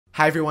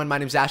Hi everyone, my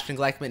name is Ashton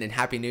Gleckman and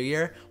Happy New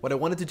Year. What I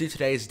wanted to do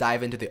today is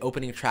dive into the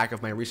opening track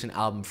of my recent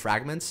album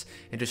Fragments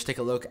and just take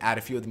a look at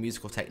a few of the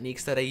musical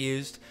techniques that I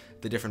used,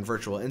 the different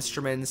virtual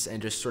instruments, and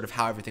just sort of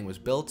how everything was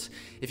built.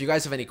 If you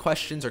guys have any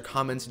questions or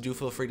comments, do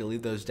feel free to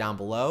leave those down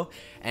below.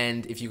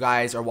 And if you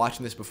guys are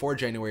watching this before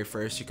January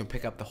 1st, you can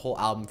pick up the whole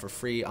album for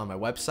free on my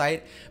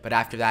website. But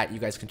after that, you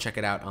guys can check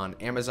it out on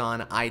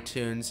Amazon,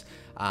 iTunes,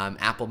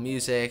 Apple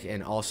Music,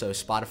 and also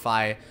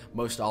Spotify,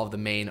 most all of the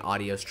main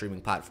audio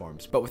streaming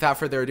platforms. But without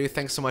further ado,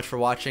 thanks so much for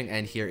watching,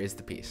 and here is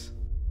the piece.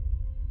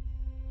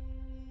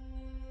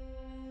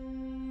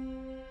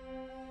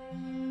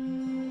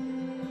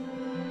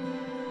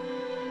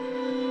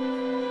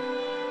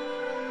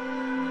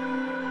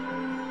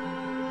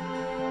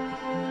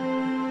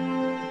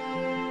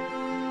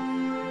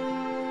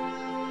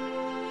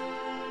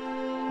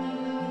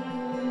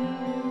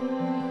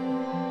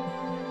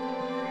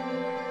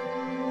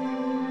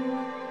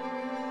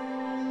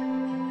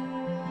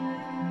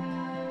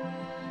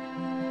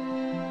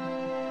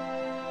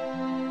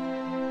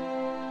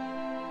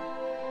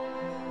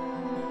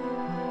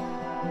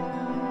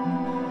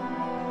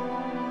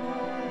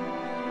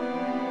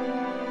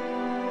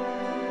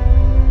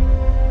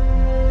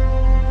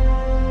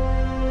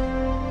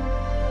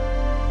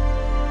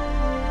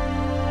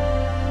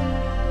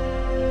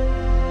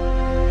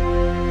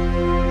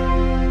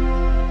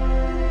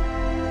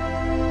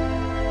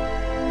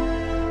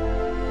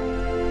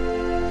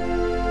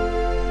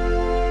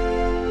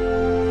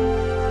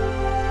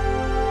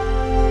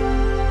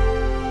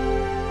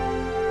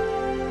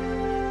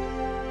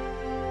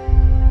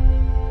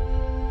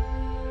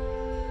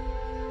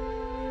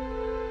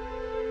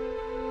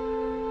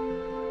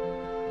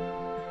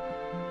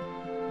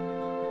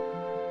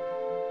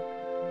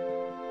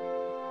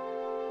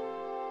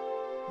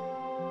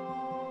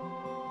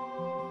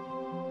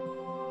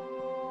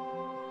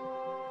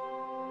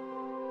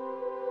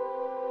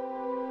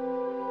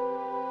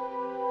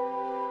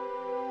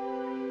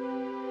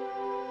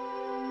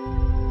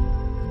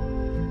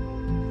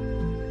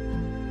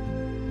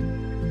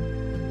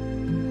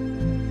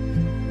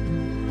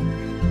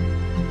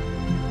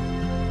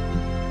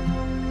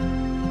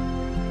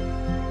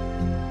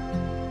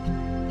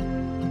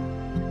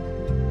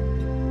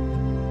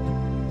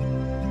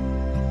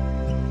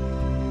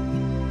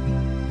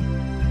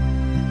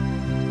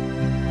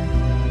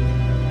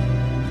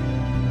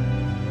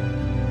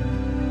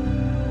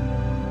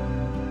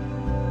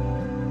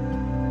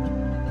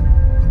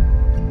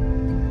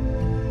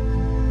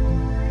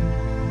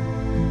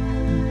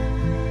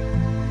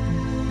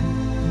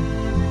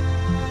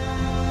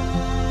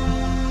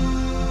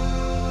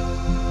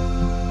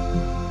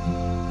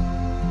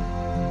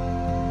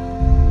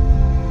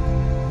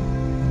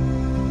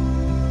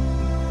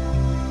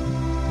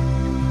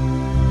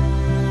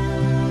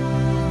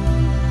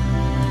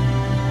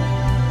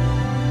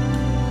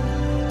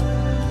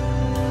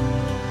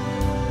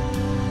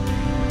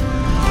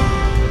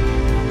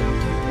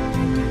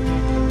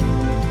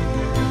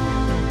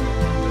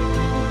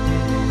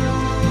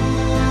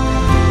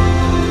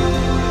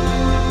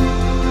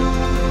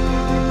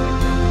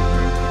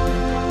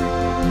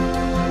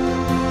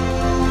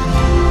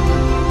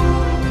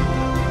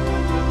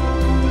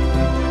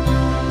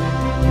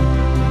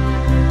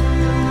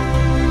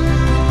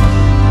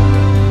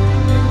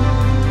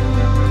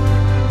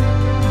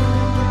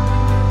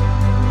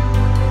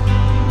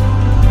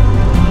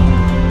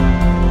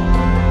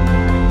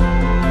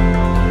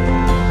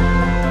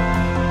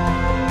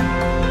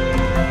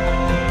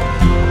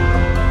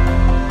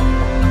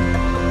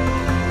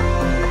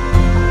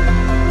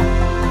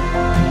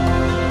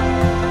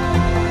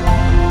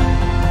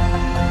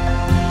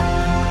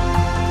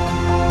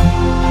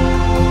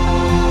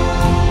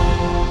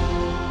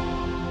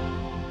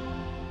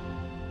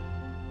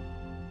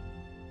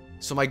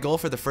 So my goal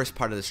for the first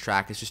part of this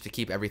track is just to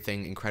keep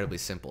everything incredibly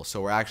simple. So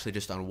we're actually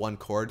just on one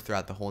chord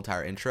throughout the whole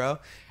entire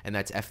intro, and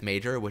that's F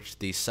major, which is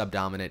the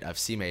subdominant of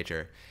C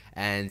major.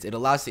 And it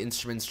allows the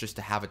instruments just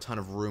to have a ton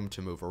of room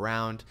to move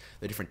around.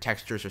 The different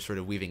textures are sort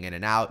of weaving in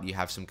and out. You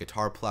have some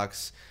guitar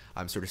plucks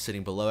sort of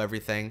sitting below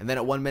everything. And then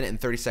at 1 minute and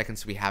 30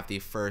 seconds, we have the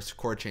first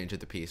chord change of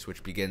the piece,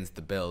 which begins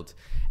the build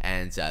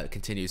and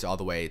continues all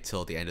the way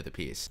till the end of the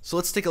piece. So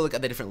let's take a look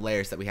at the different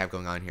layers that we have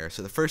going on here.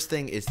 So the first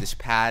thing is this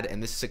pad,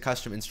 and this is a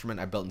custom instrument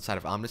I built inside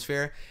of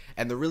Omnisphere.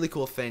 And the really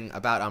cool thing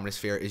about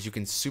Omnisphere is you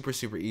can super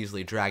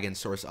easily drag in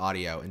source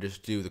audio and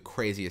just do the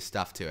craziest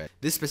stuff to it.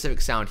 This specific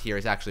sound here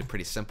is actually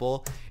pretty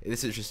simple.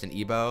 This is just an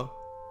ebow.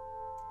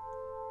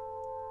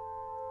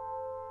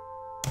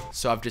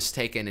 So I've just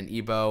taken an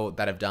ebow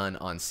that I've done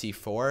on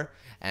C4,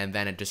 and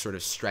then it just sort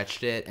of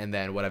stretched it, and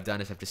then what I've done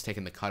is I've just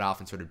taken the cutoff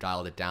and sort of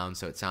dialed it down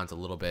so it sounds a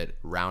little bit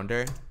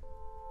rounder.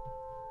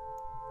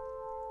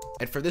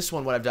 And for this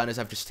one, what I've done is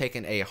I've just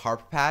taken a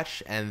harp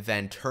patch and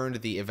then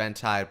turned the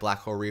eventide black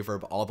hole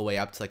reverb all the way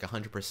up to like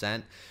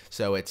 100%,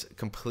 so it's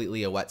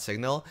completely a wet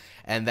signal.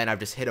 And then I've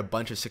just hit a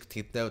bunch of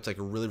 16th notes like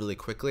really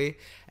quickly,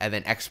 and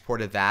then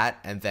exported that,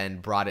 and then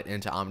brought it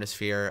into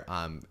Omnisphere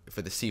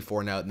for the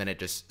C4 note, and then it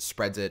just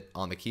spreads it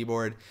on the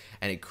keyboard,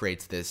 and it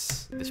creates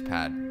this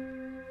pad.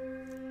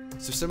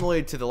 So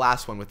similarly to the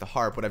last one with the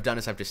harp, what I've done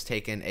is I've just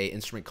taken a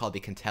instrument called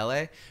the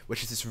Kantele,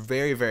 which is this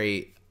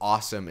very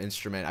awesome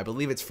instrument. I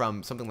believe it's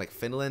from something like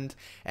Finland,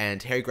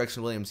 and Harry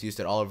Gregson Williams used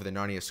it all over the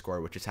Narnia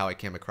score, which is how I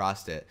came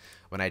across it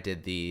when I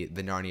did the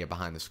Narnia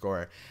behind the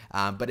score.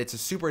 But it's a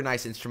super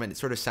nice instrument. It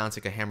sort of sounds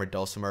like a hammered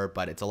dulcimer,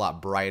 but it's a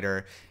lot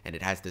brighter, and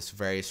it has this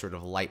very sort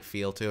of light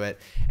feel to it.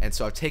 And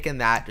so I've taken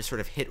that, just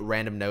sort of hit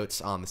random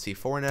notes on the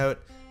C4 note,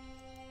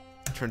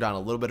 turned on a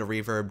little bit of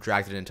reverb,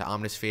 dragged it into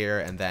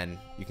Omnisphere, and then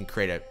you can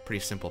create a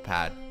pretty simple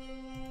pad.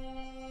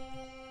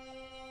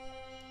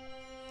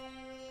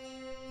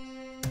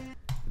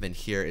 Then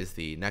here is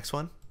the next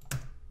one.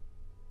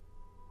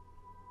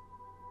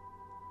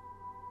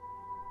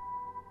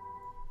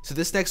 So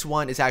this next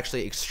one is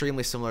actually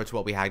extremely similar to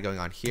what we had going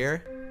on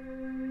here,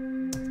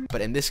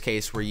 but in this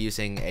case we're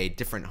using a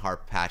different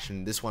harp patch.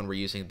 In this one we're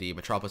using the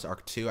Metropolis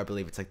Arc 2, I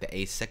believe it's like the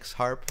A6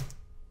 harp,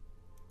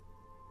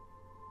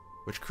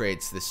 which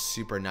creates this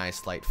super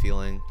nice light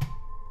feeling.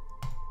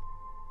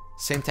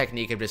 Same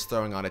technique of just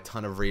throwing on a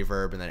ton of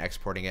reverb and then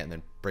exporting it and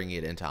then bringing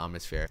it into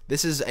Omnisphere.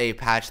 This is a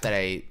patch that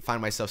I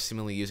find myself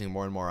seemingly using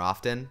more and more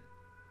often.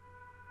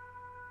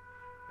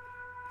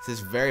 It's this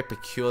very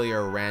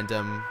peculiar,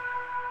 random.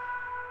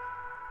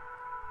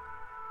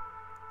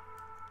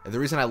 And the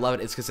reason I love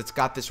it is because it's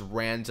got this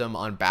random,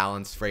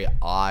 unbalanced, very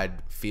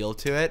odd feel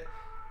to it.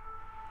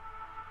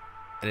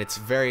 And it's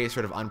very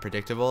sort of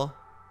unpredictable.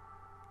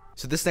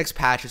 So this next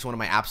patch is one of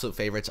my absolute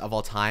favorites of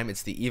all time.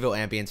 It's the Evo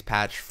Ambience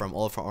patch from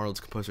Olafur Arnold's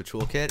Composer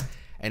Toolkit,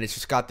 and it's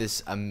just got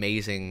this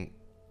amazing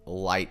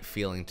light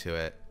feeling to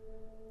it,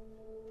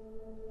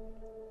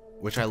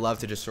 which I love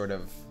to just sort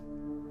of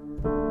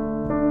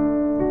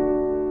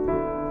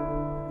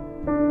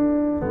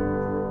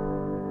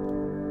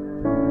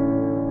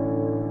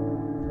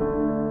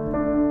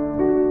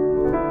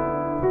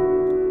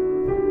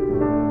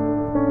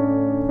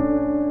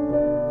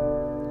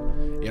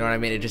I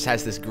mean, it just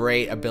has this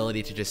great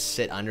ability to just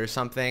sit under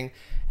something,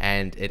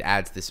 and it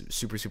adds this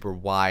super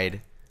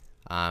wide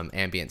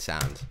ambient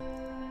sound.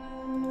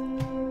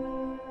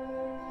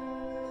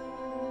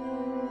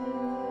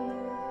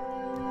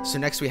 So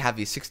next we have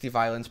the 60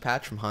 violins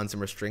patch from Hans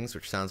Zimmer Strings,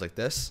 which sounds like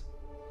this.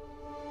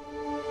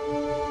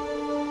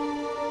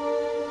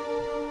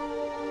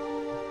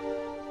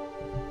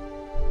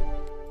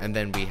 And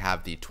then we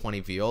have the 20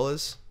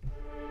 violas.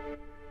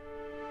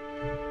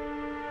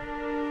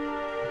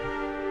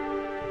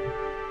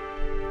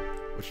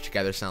 Which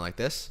together sound like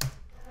this.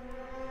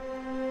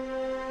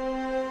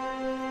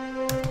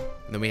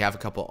 And then we have a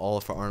couple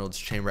Olafur Arnold's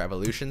Chamber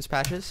Evolutions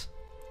patches.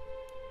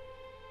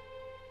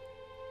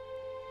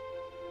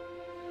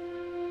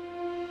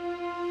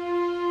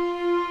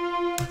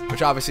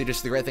 Which obviously,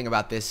 just the great thing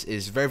about this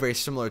is very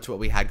similar to what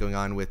we had going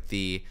on with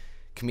the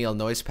Camille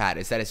Noise Pad,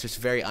 is that it's just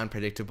very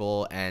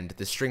unpredictable, and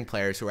the string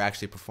players who are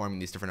actually performing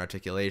these different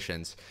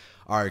articulations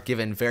are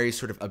given very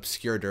sort of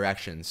obscure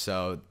directions.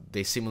 So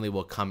they seemingly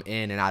will come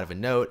in and out of a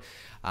note.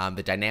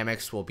 The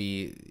dynamics will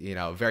be, you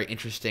know, very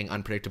interesting,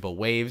 unpredictable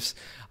waves.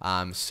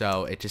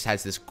 So it just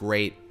has this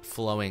great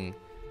flowing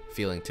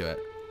feeling to it.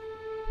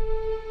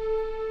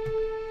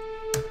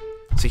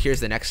 So here's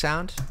the next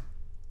sound.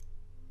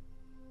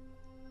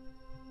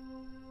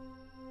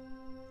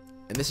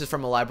 And this is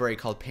from a library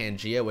called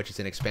Pangea, which is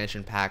an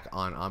expansion pack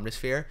on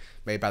Omnisphere,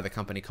 made by the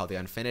company called The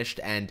Unfinished.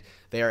 And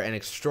they are an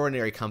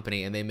extraordinary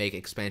company, and they make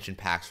expansion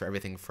packs for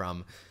everything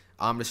from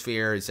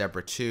Omnisphere,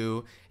 Zebra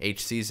 2,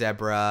 HC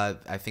Zebra.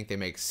 I think they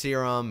make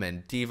Serum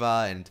and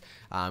Diva, and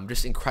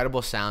just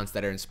incredible sounds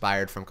that are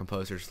inspired from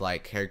composers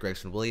like Harry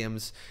Gregson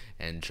Williams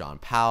and John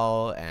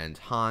Powell and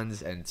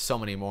Hans and so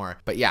many more.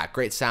 But yeah,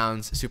 great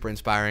sounds, super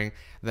inspiring.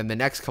 Then the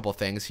next couple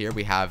things here,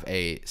 we have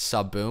a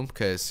sub boom,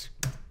 because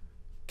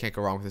can't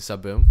go wrong with a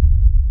sub boom.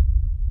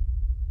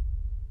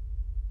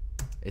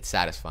 It's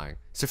satisfying.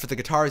 So for the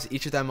guitars,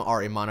 each of them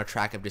are a mono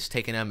track. I've just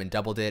taken them and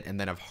doubled it, and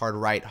then I've hard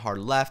right, hard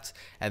left,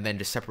 and then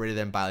just separated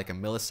them by like a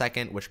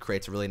millisecond, which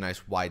creates a really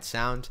nice wide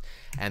sound.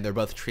 And they're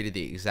both treated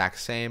the exact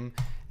same,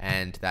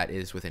 and that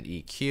is with an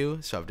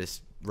EQ. So I've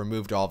just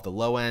removed all of the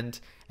low end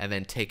and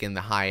then taken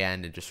the high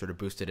end and just sort of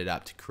boosted it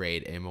up to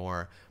create a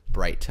more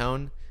bright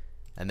tone.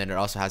 And then it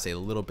also has a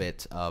little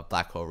bit of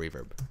black hole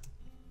reverb.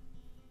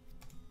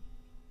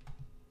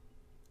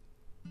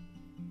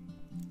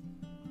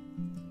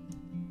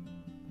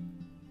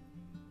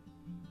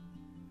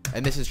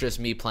 And this is just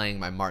me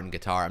playing my Martin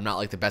guitar. I'm not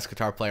like the best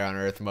guitar player on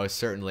earth, most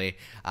certainly,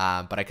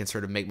 but I can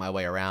sort of make my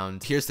way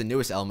around. Here's the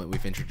newest element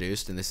we've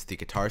introduced, and this is the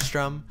guitar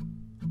strum.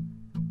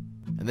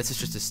 And this is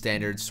just a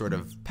standard sort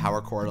of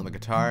power chord on the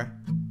guitar.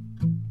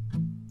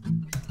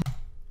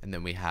 And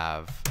then we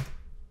have...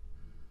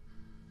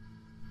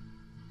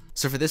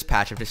 So for this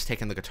patch, I've just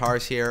taken the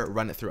guitars here,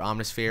 run it through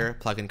Omnisphere,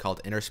 plugin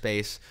called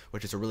Interspace,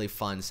 which is a really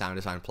fun sound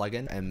design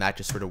plugin, and that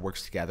just sort of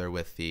works together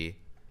with the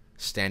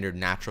standard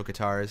natural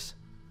guitars.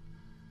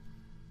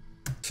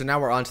 So now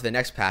we're on to the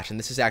next patch, and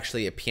this is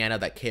actually a piano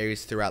that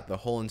carries throughout the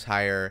whole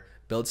entire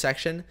build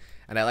section,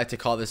 and I like to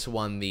call this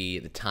one the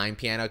Time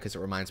piano because it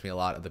reminds me a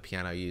lot of the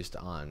piano used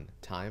on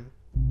Time.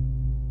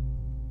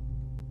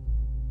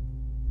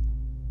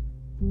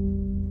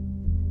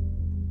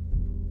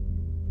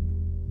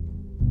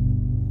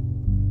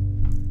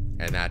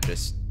 And that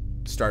just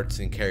starts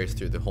and carries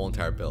through the whole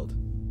entire build.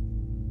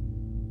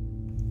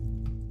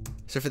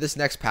 So for this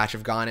next patch,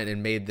 I've gone in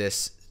and made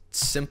this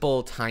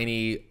simple,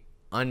 tiny,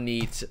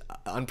 unneat,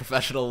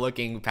 unprofessional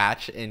looking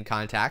patch in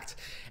Contact.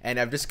 And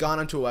I've just gone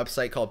onto a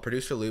website called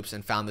Producer Loops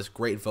and found this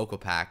great vocal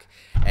pack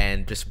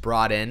and just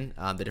brought in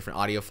the different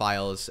audio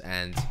files,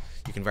 and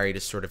you can very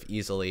just sort of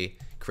easily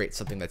create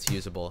something that's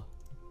usable.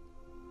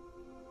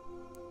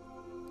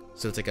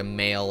 So it's like a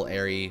male,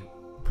 airy,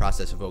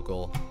 processed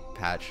vocal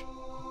patch.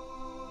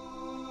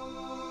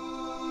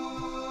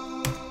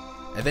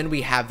 And then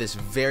we have this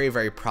very,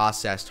 very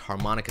processed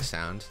harmonica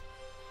sound.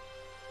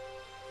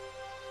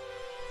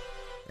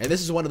 And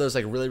this is one of those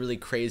like really, really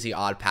crazy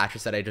odd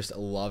patches that I just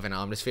love in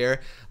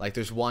Omnisphere. Like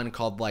there's one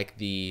called like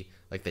the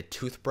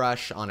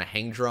toothbrush on a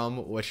hang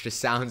drum, which just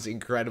sounds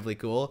incredibly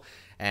cool.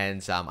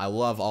 And I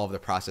love all of the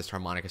processed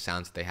harmonica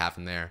sounds that they have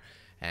in there.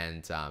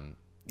 And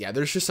yeah,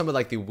 there's just some of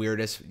like the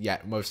weirdest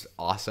yet most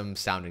awesome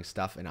sounding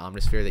stuff in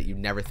Omnisphere that you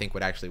never think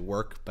would actually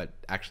work, but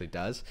actually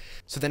does.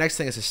 So the next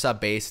thing is a sub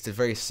bass. It's a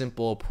very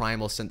simple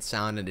primal synth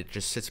sound, and it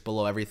just sits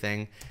below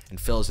everything and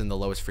fills in the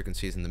lowest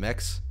frequencies in the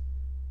mix.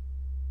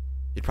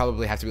 You'd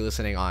probably have to be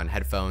listening on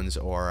headphones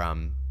or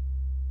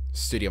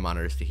studio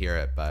monitors to hear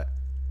it, but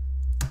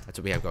that's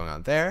what we have going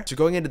on there. So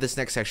going into this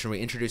next section, we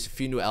introduce a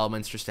few new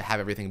elements just to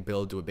have everything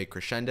build to a big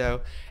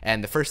crescendo.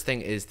 And the first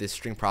thing is this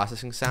string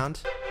processing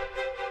sound.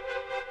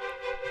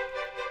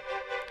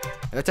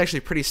 And that's actually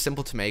pretty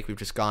simple to make. We've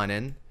just gone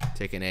in,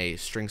 taken a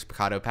string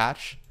spiccato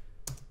patch,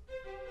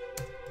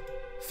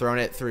 thrown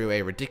it through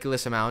a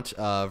ridiculous amount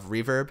of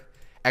reverb,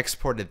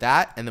 exported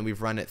that, and then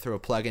we've run it through a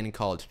plugin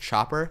called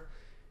Chopper.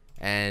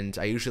 And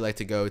I usually like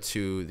to go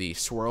to the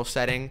swirl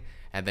setting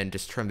and then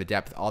just turn the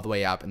depth all the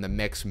way up and the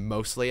mix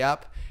mostly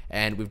up.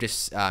 And we've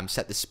just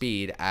set the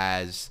speed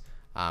as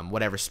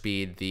whatever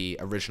speed the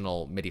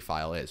original MIDI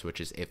file is, which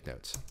is 8th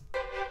notes.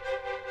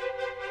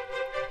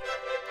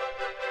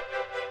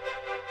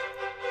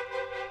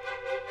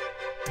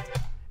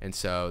 And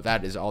so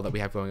that is all that we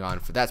have going on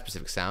for that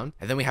specific sound.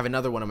 And then we have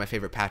another one of my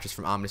favorite patches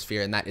from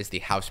Omnisphere, and that is the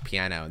house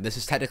piano. And this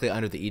is technically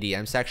under the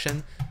EDM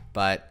section,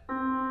 but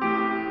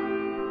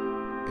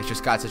it's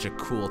just got such a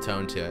cool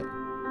tone to it.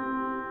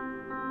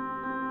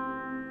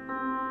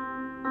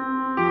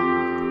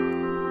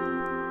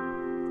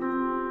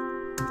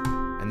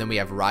 And then we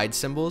have ride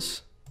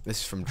cymbals. This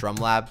is from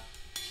DrumLab.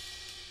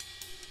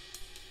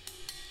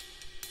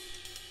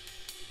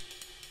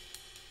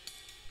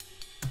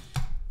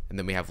 And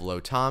then we have low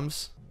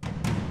toms.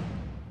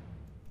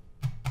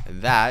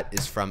 And that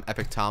is from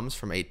Epic Toms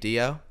from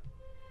 8Dio.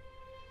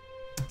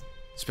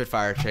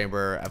 Spitfire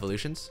Chamber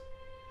Evolutions.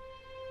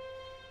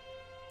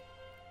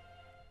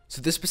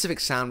 So this specific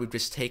sound, we've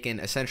just taken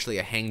essentially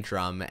a hang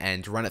drum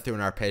and run it through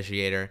an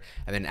arpeggiator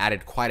and then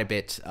added quite a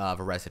bit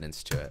of a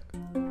resonance to it.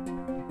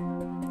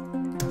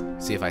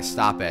 See, if I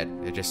stop it,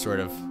 it just sort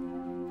of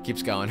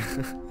keeps going.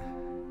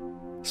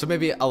 So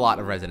maybe a lot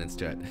of resonance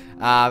to it.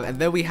 And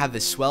then we have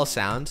this swell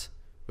sound,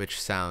 which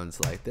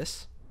sounds like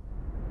this,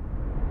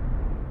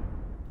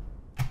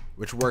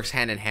 which works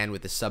hand in hand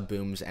with the sub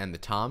booms and the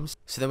toms.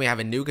 So then we have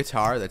a new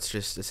guitar that's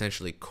just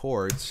essentially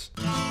chords.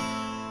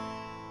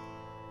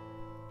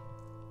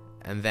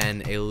 And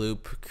then a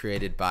loop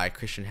created by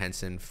Christian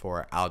Henson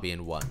for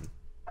Albion 1.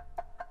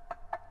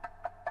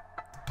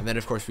 And then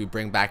of course we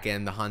bring back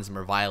in the Hans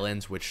Zimmer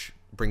violins, which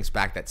brings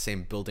back that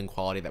same building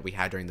quality that we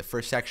had during the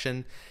first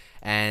section.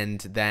 And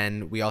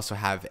then we also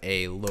have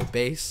a low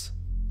bass,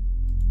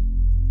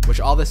 which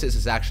all this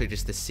is actually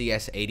just the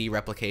CS80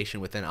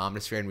 replication within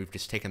Omnisphere, and we've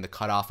just taken the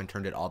cutoff and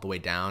turned it all the way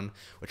down,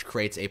 which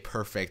creates a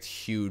perfect,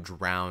 huge,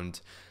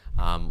 round,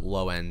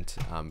 low-end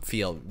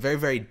feel. Very,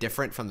 very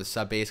different from the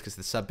sub bass, because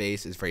the sub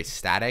bass is very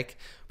static,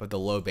 but the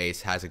low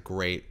bass has a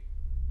great,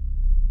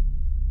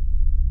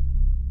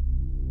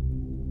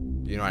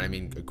 you know what I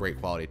mean, a great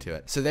quality to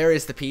it. So there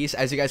is the piece.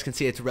 As you guys can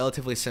see, it's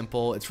relatively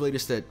simple. It's really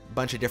just a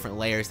bunch of different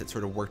layers that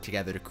sort of work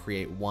together to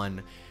create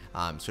one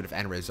sort of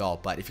end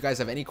result. But if you guys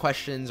have any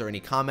questions or any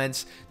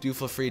comments, do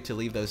feel free to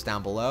leave those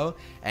down below.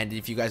 And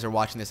if you guys are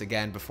watching this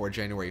again before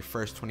January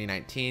 1st,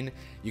 2019,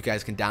 you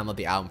guys can download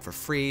the album for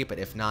free. But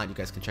if not, you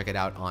guys can check it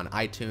out on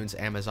iTunes,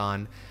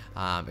 Amazon,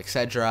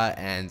 etc.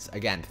 And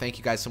again, thank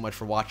you guys so much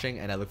for watching,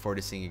 and I look forward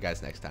to seeing you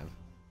guys next time.